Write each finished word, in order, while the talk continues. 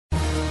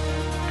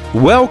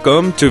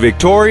Welcome to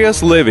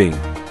Victorious Living.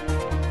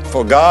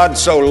 For God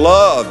so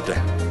loved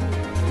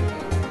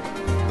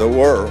the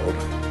world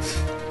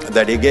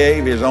that He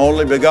gave His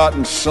only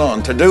begotten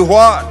Son to do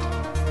what?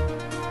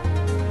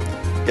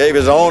 Gave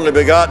His only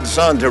begotten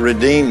Son to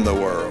redeem the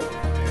world.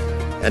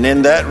 And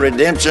in that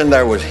redemption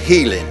there was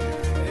healing.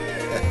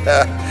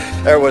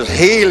 There was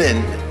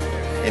healing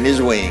in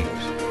His wings.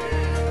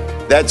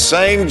 That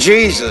same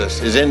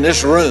Jesus is in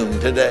this room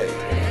today.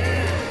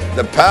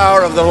 The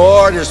power of the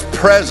Lord is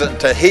present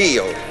to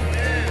heal.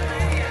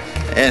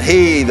 And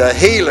He, the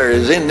healer,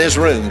 is in this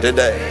room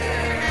today.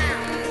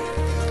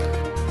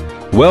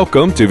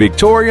 Welcome to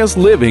Victorious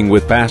Living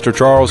with Pastor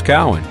Charles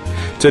Cowan.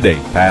 Today,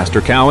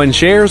 Pastor Cowan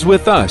shares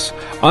with us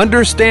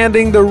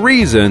understanding the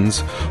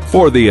reasons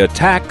for the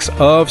attacks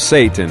of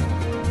Satan.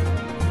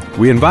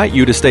 We invite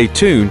you to stay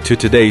tuned to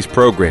today's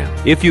program.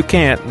 If you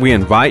can't, we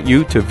invite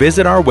you to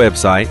visit our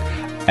website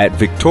at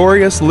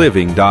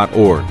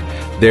victoriousliving.org.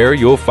 There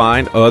you'll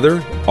find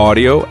other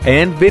audio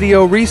and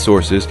video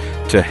resources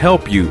to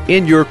help you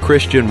in your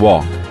Christian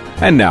walk.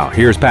 And now,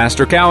 here's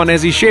Pastor Cowan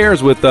as he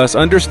shares with us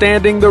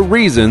understanding the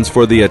reasons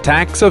for the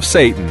attacks of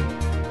Satan.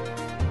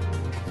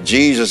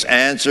 Jesus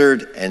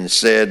answered and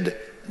said,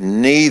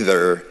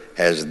 "Neither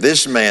has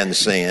this man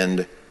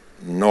sinned,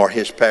 nor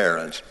his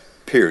parents,"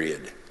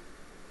 period.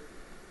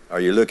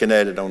 Are you looking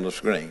at it on the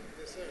screen?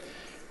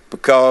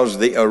 Because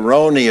the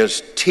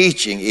erroneous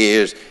teaching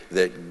is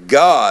that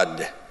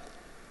God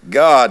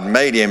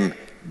made him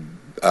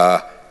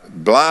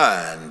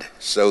blind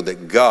so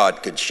that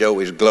God could show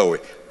His glory.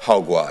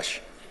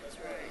 Hogwash.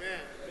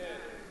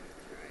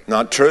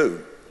 Not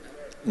true.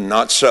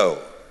 Not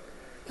so.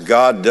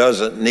 God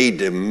doesn't need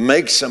to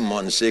make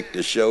someone sick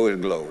to show His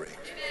glory.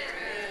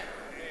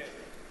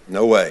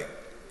 No way.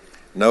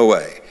 No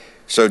way.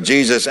 So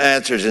Jesus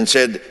answers and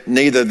said,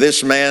 neither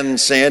this man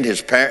sinned,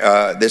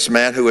 this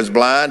man who was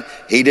blind,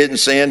 he didn't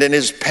sin, and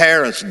his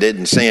parents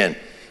didn't sin.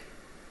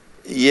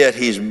 Yet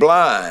he's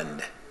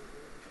blind.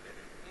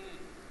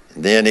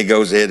 And then he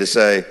goes ahead to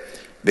say,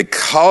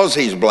 because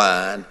he's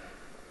blind,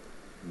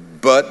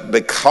 but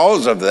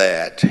because of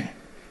that,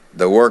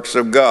 the works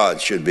of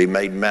God should be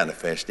made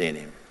manifest in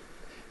him.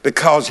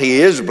 Because he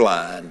is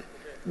blind,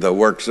 the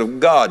works of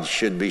God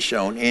should be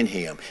shown in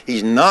him.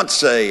 He's not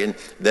saying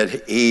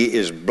that he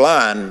is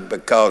blind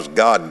because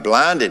God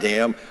blinded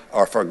him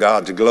or for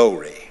God's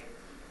glory.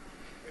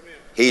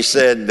 He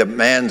said the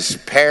man's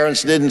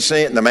parents didn't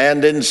sin, the man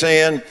didn't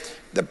sin,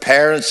 the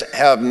parents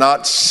have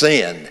not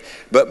sinned.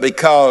 But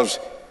because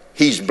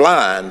he's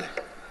blind,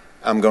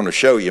 I'm going to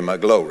show you my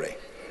glory.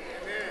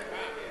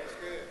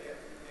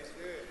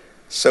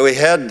 So he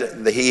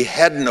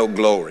had no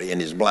glory in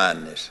his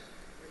blindness.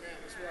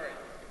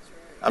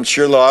 I'm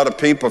sure a lot of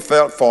people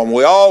felt for him.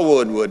 We all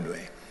would, wouldn't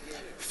we?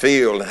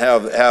 Feel and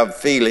have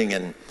feeling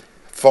and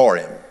for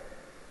him.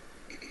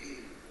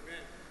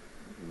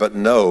 But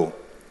no,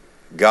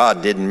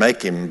 God didn't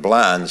make him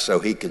blind so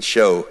he could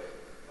show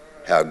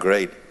how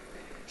great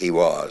he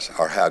was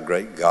or how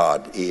great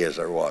God is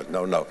or was.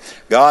 No.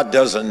 God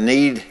doesn't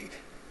need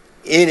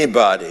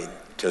anybody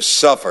to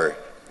suffer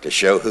to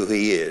show who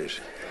He is.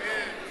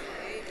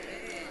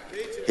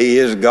 He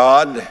is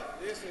God.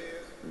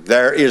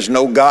 There is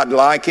no God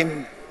like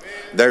Him.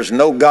 There's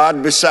no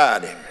God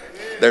beside Him.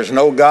 There's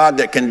no God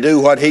that can do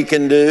what He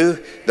can do.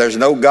 There's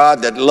no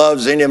God that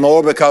loves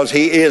anymore because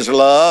He is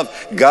love.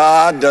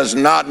 God does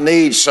not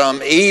need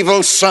some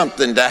evil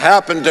something to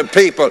happen to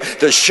people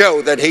to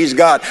show that He's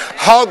God.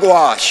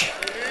 Hogwash.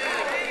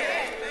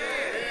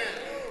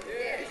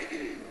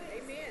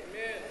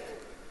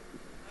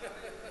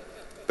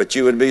 But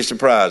you would be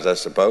surprised, I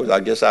suppose. I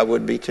guess I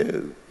would be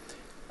too,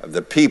 of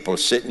the people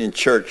sitting in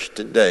church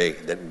today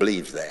that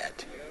believes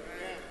that.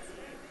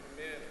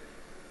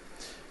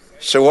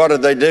 So what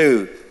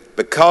do?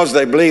 Because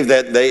they believe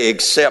that, they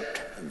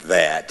accept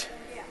that.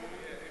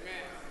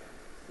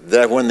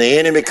 That when the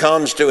enemy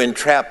comes to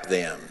entrap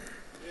them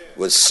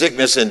with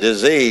sickness and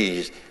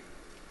disease,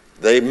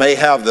 they may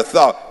have the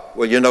thought,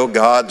 well,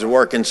 God's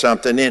working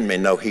something in me.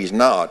 No, He's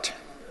not.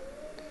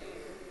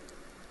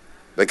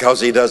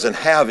 Because He doesn't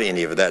have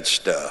any of that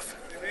stuff.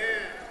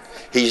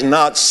 He's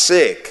not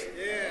sick.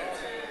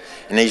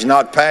 And He's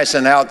not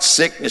passing out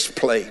sickness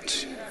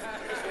plates.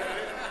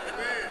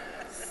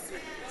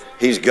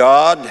 He's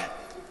God.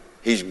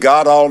 He's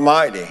God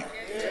Almighty.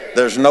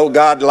 There's no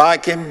God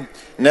like Him.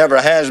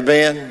 Never has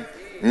been.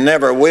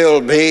 Never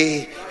will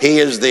be. He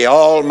is the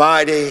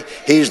Almighty.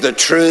 He's the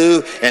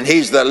true and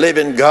He's the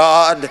living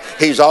God.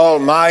 He's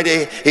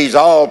Almighty. He's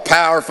all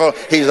powerful.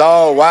 He's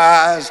all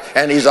wise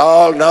and He's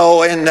all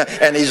knowing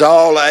and He's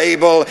all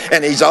able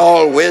and He's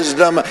all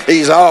wisdom.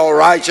 He's all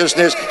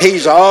righteousness.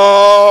 He's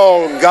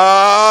all.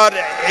 God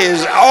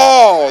is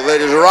all that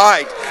is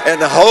right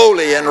and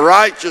holy and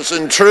righteous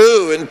and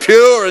true and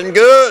pure and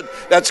good.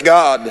 That's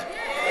God.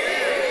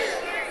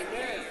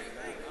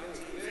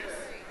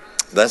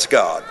 That's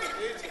God.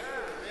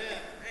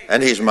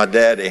 And He's my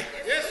daddy.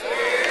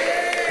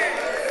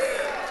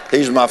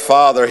 He's my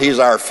Father. He's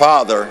our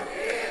Father.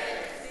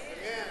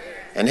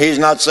 And he's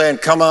not saying,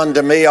 come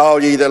unto me,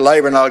 all ye that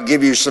labor, and I'll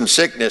give you some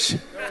sickness.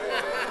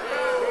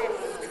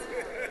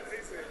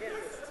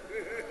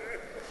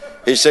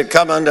 He said,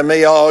 come unto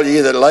me, all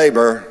ye that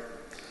labor,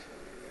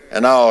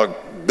 and I'll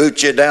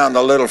boot you down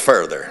a little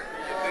further.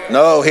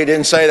 No, he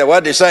didn't say that.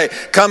 What did he say?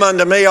 Come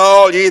unto me,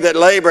 all ye that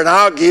labor, and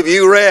I'll give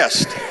you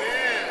rest.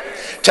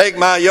 Take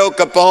my yoke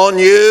upon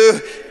you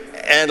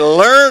and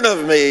learn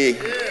of me,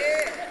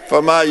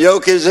 for my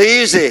yoke is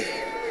easy.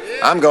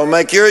 I'm going to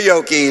make your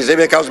yoke easy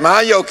because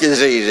my yoke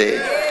is easy.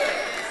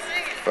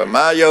 For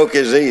my yoke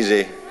is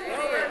easy.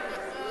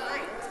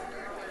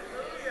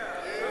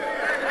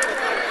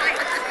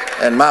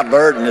 And my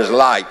burden is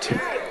light.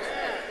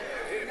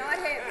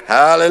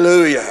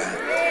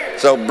 Hallelujah.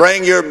 So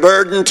bring your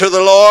burden to the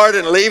Lord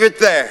and leave it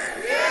there.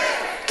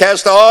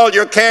 Cast all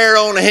your care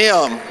on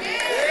Him,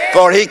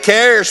 for He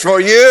cares for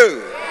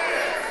you.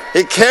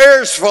 He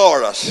cares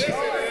for us.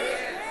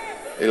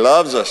 He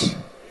loves us.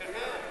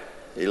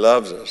 He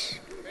loves us.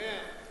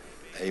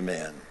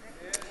 Amen.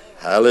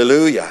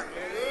 Hallelujah.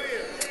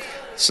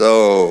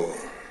 So,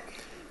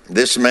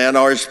 this man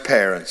or his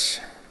parents,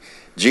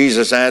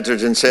 Jesus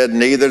answered and said,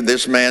 neither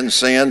this man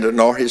sinned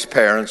nor his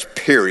parents,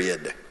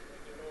 period.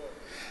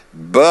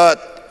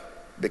 But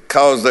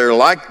because they're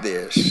like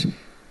this,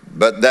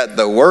 but that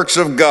the works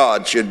of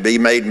God should be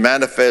made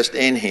manifest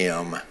in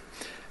him,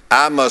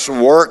 I must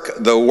work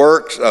the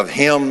works of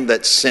him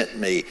that sent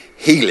me,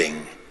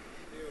 healing.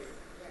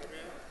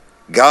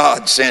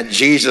 God sent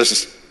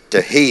Jesus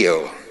to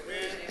heal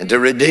and to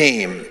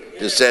redeem,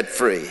 to set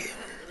free.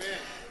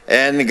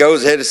 And he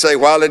goes ahead to say,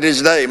 while it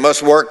is day,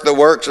 must work the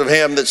works of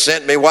him that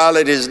sent me while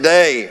it is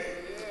day.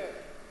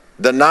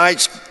 The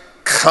nights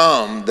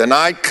come, the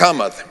night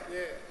cometh,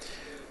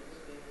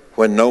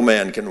 when no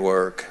man can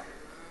work.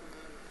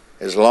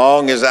 As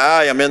long as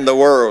I am in the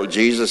world,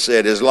 Jesus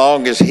said, as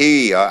long as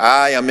he or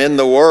I am in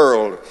the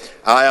world,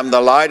 I am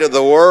the light of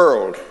the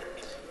world.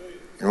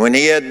 And when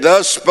he had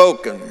thus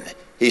spoken,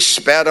 he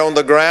spat on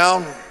the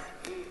ground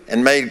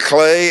and made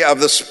clay of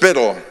the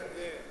spittle,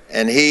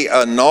 and he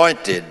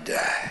anointed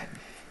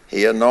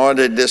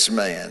this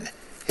man.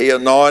 He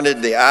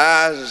anointed the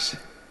eyes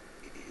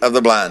of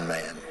the blind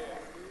man.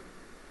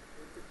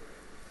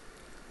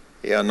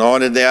 He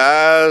anointed the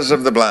eyes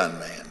of the blind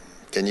man.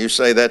 Can you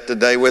say that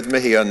today with me?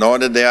 He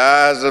anointed the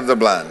eyes of the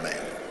blind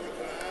man.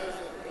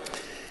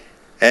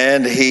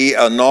 And he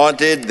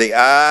anointed the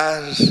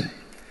eyes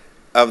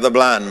of the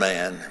blind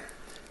man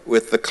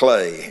with the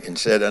clay, and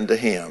said unto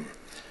him,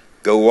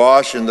 go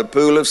wash in the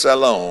pool of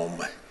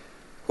Siloam,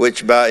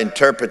 which by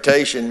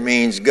interpretation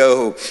means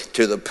go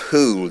to the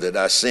pool that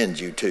I send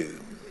you to,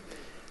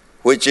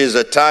 which is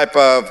a type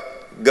of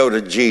go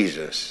to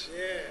Jesus.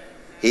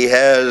 He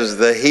has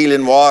the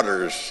healing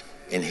waters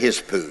in his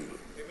pool.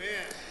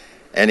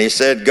 And he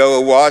said, go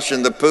wash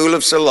in the pool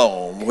of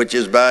Siloam, which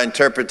is by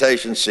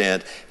interpretation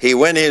sent. He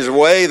went his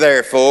way,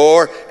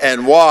 therefore,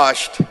 and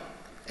washed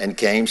and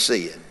came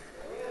seeing.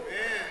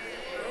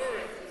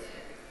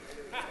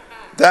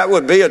 That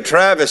would be a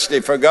travesty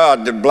for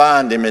God to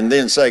blind him and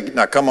then say,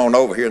 now come on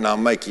over here and I'll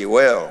make you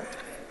well.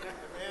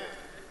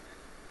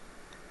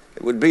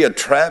 It would be a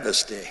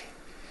travesty.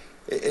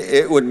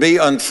 It would be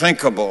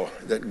unthinkable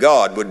that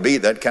God would be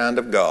that kind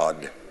of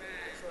God.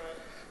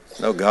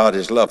 No, God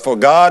is love. For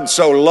God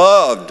so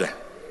loved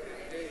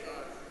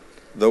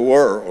the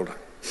world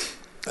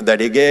that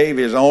he gave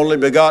his only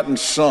begotten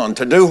Son.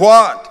 To do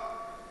what?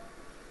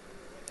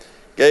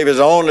 Gave his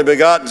only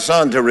begotten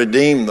Son to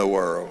redeem the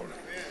world.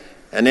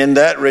 And in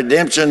that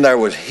redemption there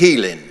was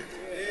healing.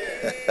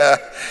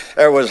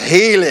 There was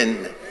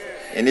healing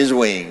in his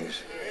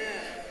wings.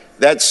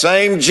 That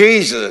same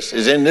Jesus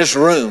is in this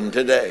room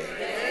today.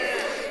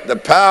 The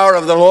power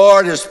of the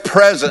Lord is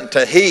present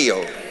to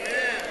heal.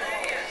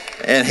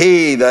 And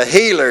he, the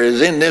healer,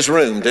 is in this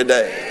room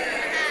today.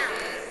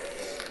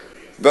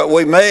 But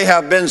we may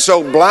have been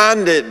so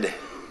blinded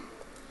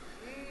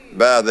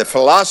by the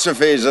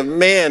philosophies of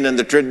men and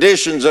the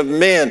traditions of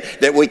men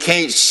that we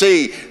can't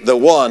see the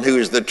one who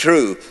is the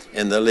true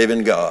and the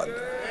living God.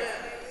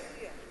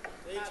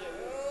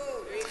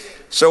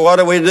 So what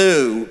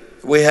do?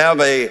 We have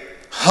a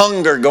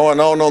hunger going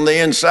on the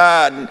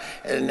inside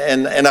and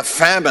a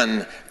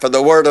famine for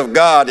the Word of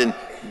God, and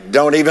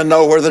don't even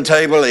know where the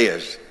table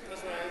is.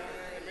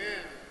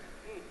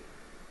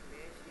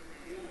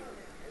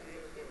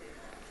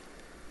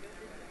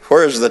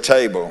 Where's the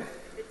table?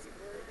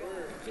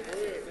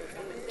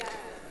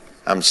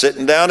 I'm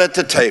sitting down at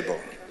the table,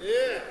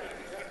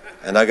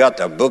 and I got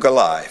the book of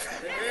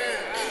life.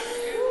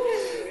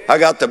 I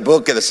got the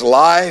book of this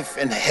life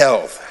and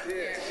health.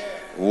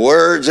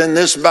 Words in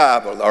this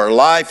Bible are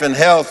life and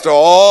health to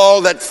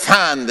all that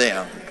find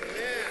them.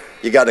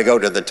 You got to go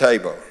to the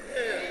table.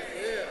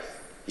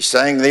 You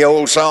sang the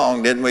old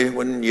song, didn't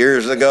we,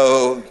 years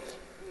ago?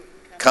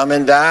 Come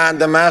and dine,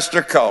 the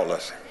Master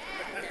calleth.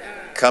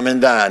 Come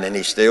and dine, and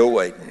he's still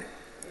waiting.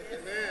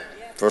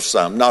 For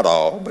some, not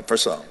all, but for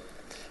some.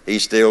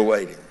 He's still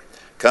waiting.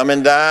 Come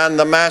and dine,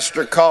 the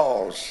Master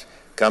calls.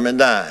 Come and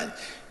dine.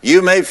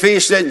 You may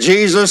feast at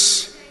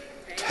Jesus'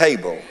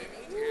 table.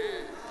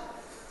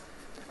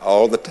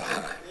 all the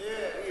time.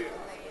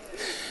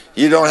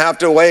 You don't have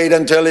to wait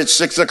until it's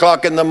 6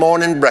 o'clock in the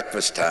morning,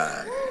 breakfast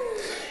time.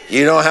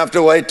 You don't have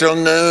to wait till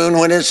noon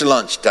when it's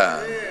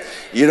lunchtime.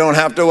 You don't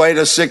have to wait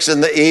till 6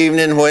 in the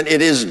evening when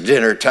it is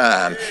dinner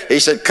time. He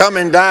said, come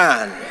and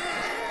dine.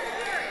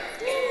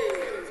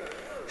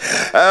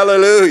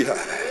 Hallelujah.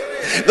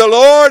 The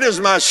Lord is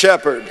my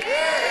shepherd,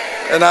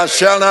 and I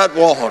shall not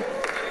want.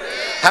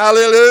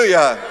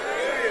 Hallelujah.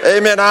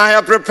 Amen. I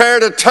have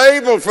prepared a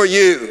table for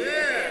you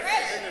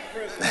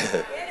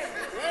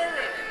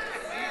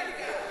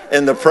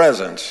in the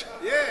presence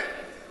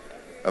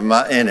of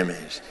my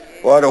enemies.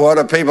 What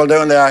are people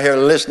doing? They're out here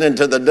listening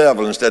to the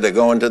devil instead of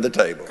going to the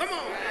table.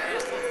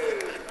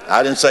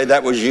 I didn't say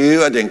that was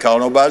you. I didn't call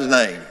nobody's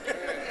name.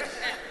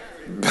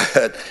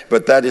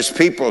 But that is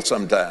people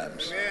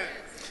sometimes.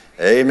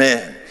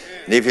 Amen.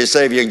 And if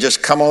you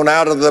just come on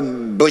out of the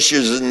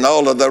bushes and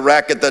all of the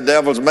racket the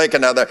devil's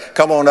making out there,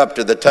 come on up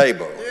to the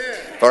table.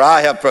 For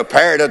I have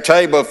prepared a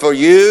table for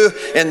you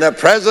in the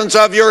presence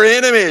of your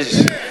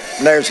enemies.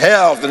 And there's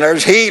health, and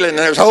there's healing, and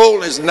there's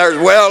wholeness, and there's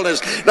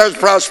wellness, there's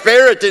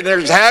prosperity, and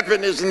there's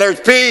happiness, and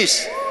there's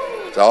peace.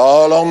 It's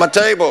all on my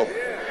table.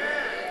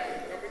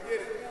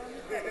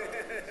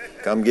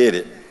 Come get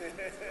it.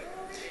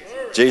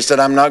 Jesus said,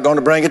 I'm not going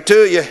to bring it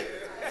to you,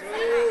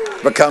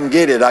 but come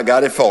get it. I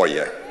got it for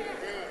you.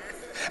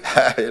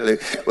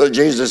 Well,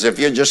 Jesus, if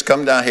you just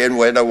come down here and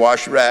wet a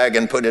wash rag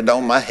and put it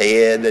on my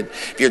head, and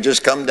if you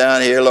just come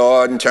down here,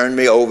 Lord, and turn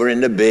me over in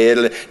the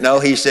bed.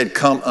 No, he said,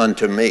 come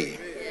unto me,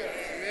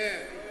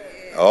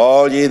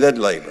 all ye that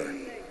labor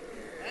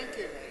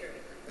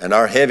and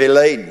are heavy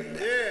laden.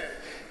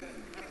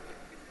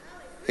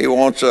 He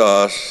wants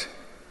us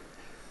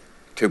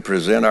to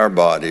present our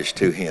bodies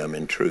to him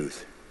in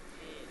truth.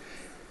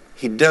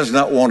 He does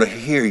not want to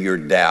hear your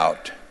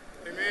doubt.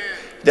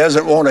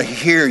 Doesn't want to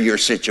hear your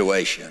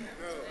situation.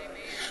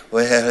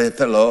 Well, if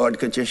the Lord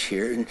could just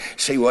hear and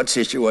see what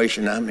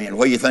situation I'm in.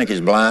 Well, you think he's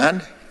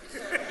blind?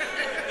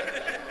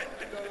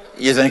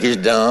 You think he's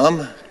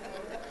dumb?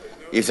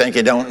 You think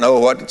he don't know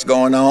what's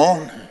going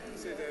on?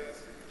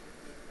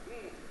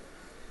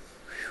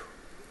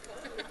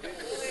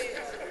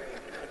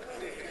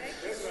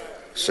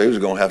 Sue's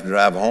going to have to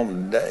drive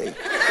home today.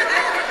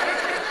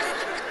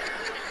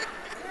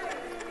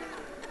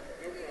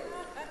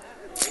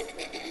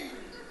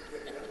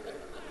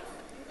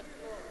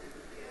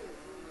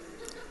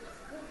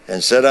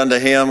 And said unto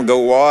him, go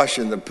wash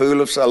in the pool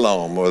of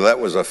Siloam. Well, that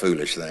was a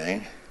foolish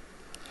thing.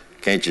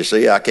 Can't you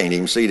see? I can't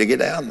even see to get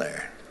down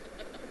there.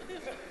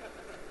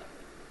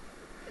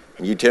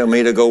 And you tell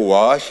me to go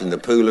wash in the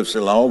pool of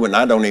Siloam, and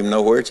I don't even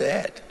know where it's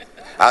at.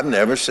 I've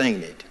never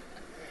seen it.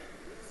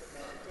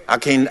 I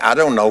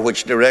don't know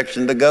which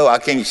direction to go. I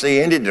can't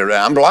see any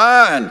direction. I'm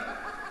blind.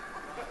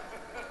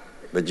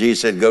 But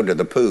Jesus said, go to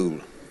the pool.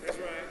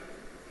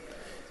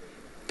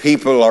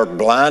 People are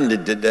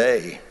blinded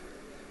today,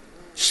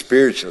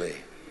 spiritually,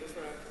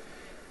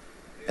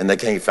 and they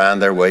can't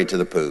find their way to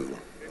the pool.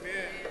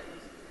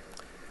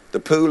 The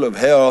pool of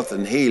health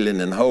and healing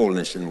and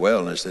wholeness and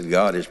wellness that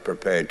God has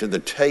prepared, to the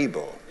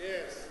table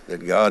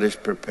that God has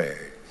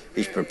prepared.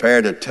 He's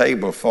prepared a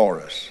table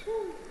for us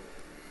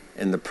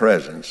in the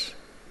presence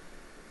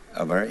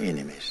of our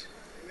enemies.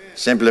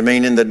 Simply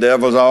meaning the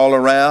devil's all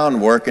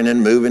around, working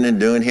and moving and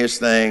doing his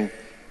thing,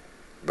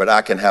 but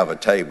I can have a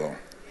table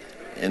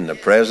in the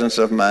presence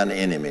of mine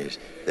enemies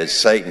that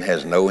Satan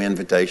has no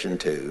invitation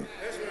to.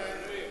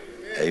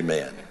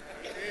 Amen.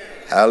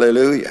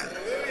 Hallelujah.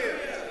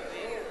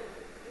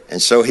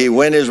 And so he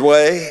went his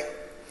way,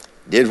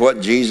 did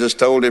what Jesus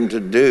told him to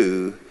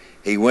do.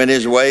 He went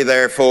his way,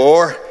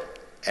 therefore,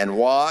 and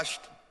washed.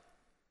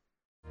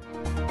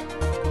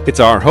 It's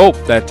our hope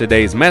that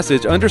today's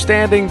message,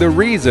 Understanding the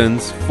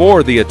Reasons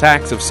for the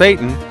Attacks of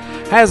Satan,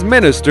 has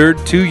ministered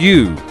to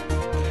you.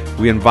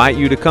 We invite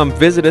you to come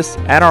visit us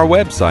at our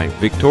website,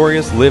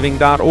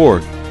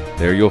 victoriousliving.org.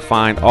 There you'll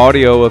find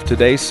audio of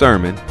today's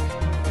sermon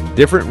and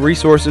different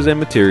resources and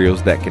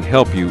materials that can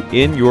help you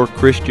in your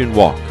Christian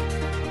walk.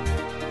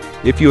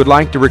 If you would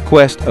like to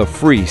request a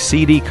free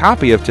CD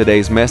copy of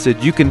today's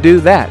message, you can do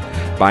that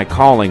by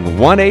calling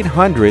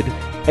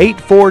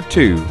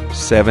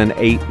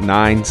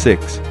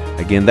 1-800-842-7896.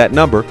 Again, that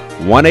number,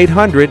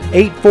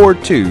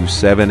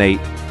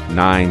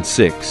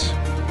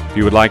 1-800-842-7896. If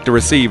you would like to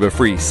receive a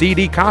free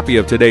CD copy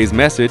of today's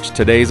message,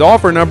 today's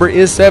offer number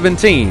is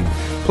 17.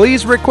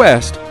 Please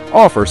request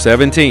offer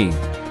 17.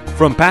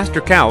 From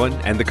Pastor Cowan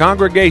and the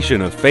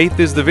congregation of Faith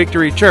is the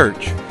Victory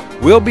Church,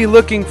 we'll be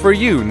looking for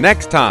you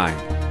next time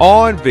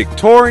on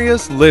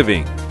Victorious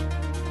Living.